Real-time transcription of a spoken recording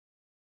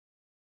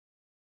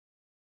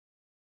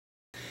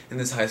in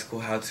this high school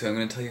how-to, I'm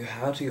going to tell you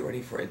how to get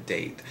ready for a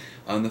date.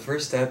 The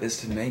first step is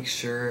to make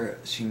sure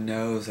she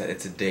knows that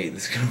it's a date.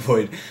 This can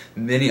avoid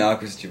many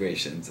awkward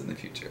situations in the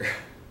future.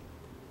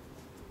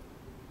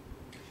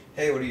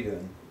 Hey, what are you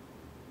doing?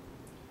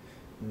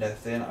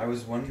 Nothing. I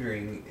was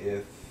wondering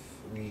if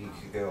we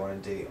could go on a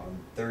date on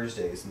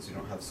Thursday since we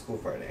don't have school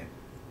Friday.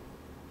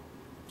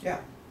 Yeah.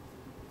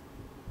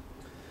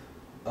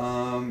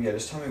 Yeah,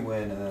 just tell me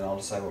when and then I'll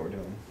decide what we're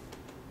doing.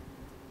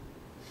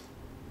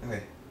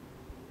 Okay.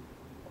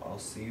 I'll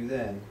see you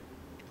then.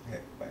 Okay,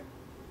 bye.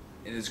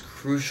 It is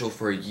crucial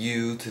for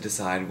you to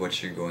decide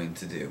what you're going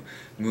to do.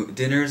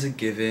 Dinner is a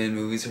given,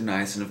 movies are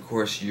nice, and of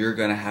course you're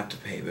going to have to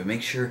pay, but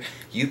make sure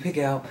you pick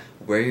out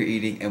where you're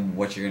eating and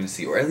what you're going to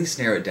see, or at least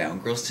narrow it down.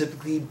 Girls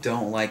typically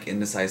don't like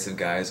indecisive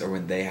guys or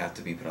when they have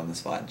to be put on the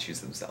spot and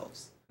choose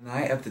themselves. The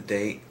night of the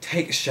date,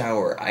 take a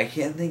shower. I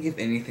can't think of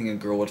anything a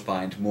girl would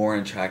find more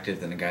attractive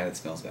than a guy that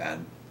smells bad.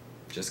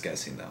 Just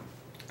guessing though.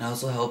 It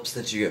also helps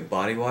that you get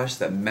body wash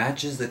that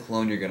matches the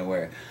cologne you're gonna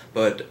wear,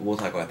 but we'll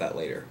talk about that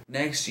later.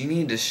 Next, you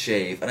need to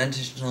shave.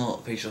 Unintentional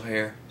facial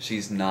hair,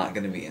 she's not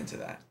gonna be into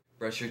that.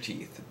 Brush your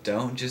teeth.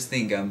 Don't just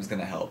think gum's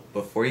gonna help.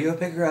 Before you go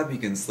pick her up, you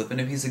can slip in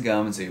a piece of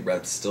gum so your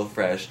breath's still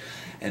fresh,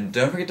 and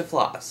don't forget to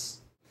floss.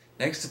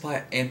 Next,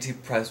 apply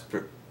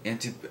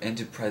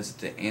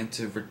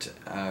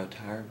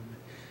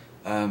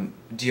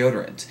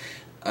deodorant.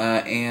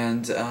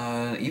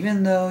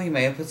 Even though you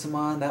may have put some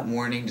on that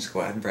morning, just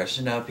go ahead and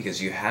freshen it up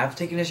because you have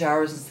taken a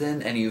shower since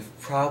then and you've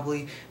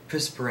probably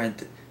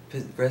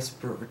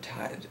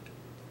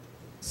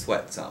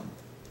sweat some.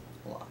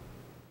 A lot.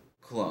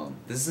 Cologne.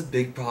 This is a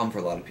big problem for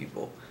a lot of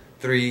people.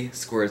 3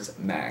 squirts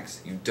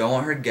max. You don't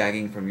want her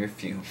gagging from your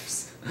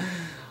fumes.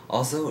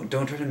 Also,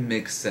 don't try to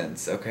make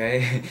sense,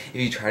 okay? If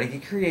you try to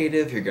get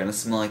creative, you're gonna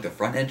smell like the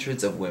front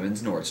entrance of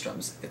women's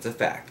Nordstrom's. It's a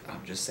fact,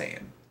 I'm just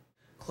saying.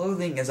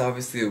 Clothing is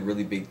obviously a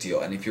really big deal,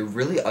 and if you're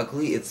really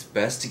ugly, it's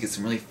best to get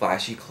some really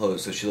flashy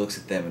clothes so she looks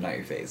at them and not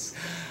your face.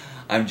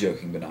 I'm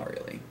joking, but not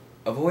really.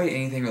 Avoid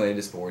anything related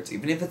to sports,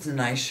 even if it's a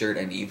nice shirt,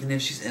 and even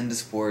if she's into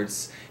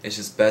sports, it's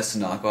just best to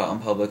not go out in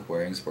public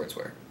wearing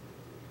sportswear.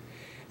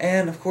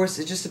 And, of course,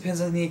 it just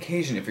depends on the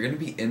occasion. If you're going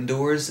to be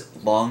indoors,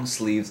 long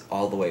sleeves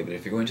all the way. But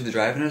if you're going to the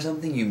drive-in or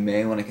something, you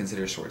may want to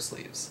consider short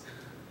sleeves.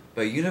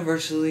 But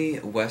universally,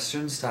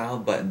 Western-style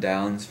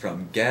button-downs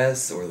from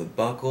Guess or The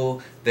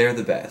Buckle, they're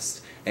the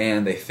best.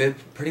 And they fit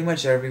pretty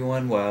much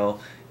everyone well,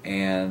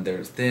 and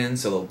they're thin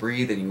so they'll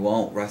breathe and you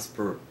won't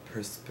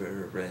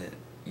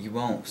you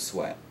won't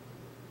sweat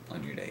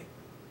on your date.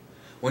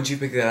 Once you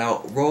pick that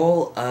out,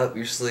 roll up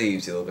your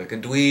sleeves. You look like a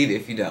dweeb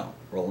if you don't.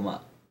 Roll them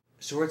up.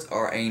 Shorts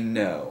are a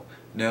no,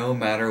 no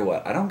matter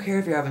what. I don't care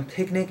if you're having a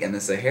picnic in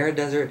the Sahara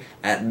Desert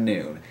at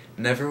noon.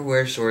 Never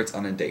wear shorts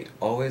on a date.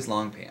 Always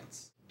long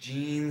pants.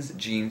 Jeans,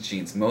 jeans,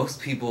 jeans. Most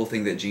people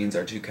think that jeans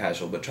are too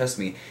casual, but trust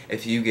me,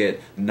 if you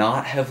get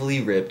not heavily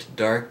ripped,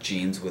 dark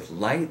jeans with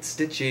light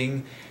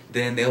stitching,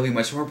 then they'll be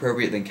much more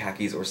appropriate than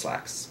khakis or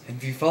slacks. And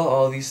if you follow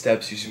all these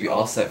steps, you should be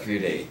all set for your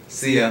date.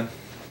 See ya!